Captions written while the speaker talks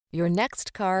Your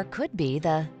next car could be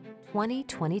the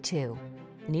 2022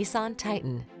 Nissan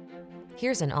Titan.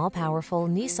 Here's an all-powerful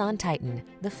Nissan Titan,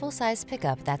 the full-size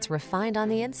pickup that's refined on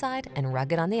the inside and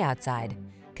rugged on the outside.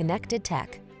 Connected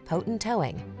tech, potent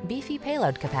towing, beefy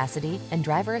payload capacity, and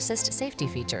driver assist safety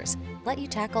features let you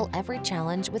tackle every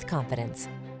challenge with confidence.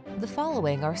 The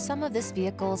following are some of this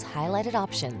vehicle's highlighted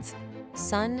options: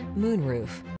 sun,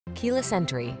 moonroof, keyless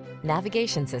entry,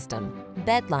 navigation system,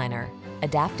 bed liner,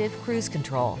 adaptive cruise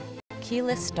control,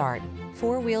 keyless start,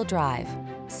 four-wheel drive,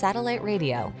 satellite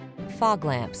radio, fog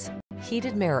lamps,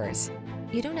 heated mirrors.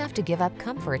 You don't have to give up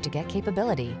comfort to get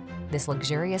capability. This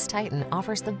luxurious Titan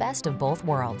offers the best of both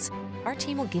worlds. Our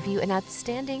team will give you an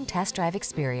outstanding test drive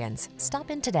experience.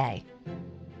 Stop in today.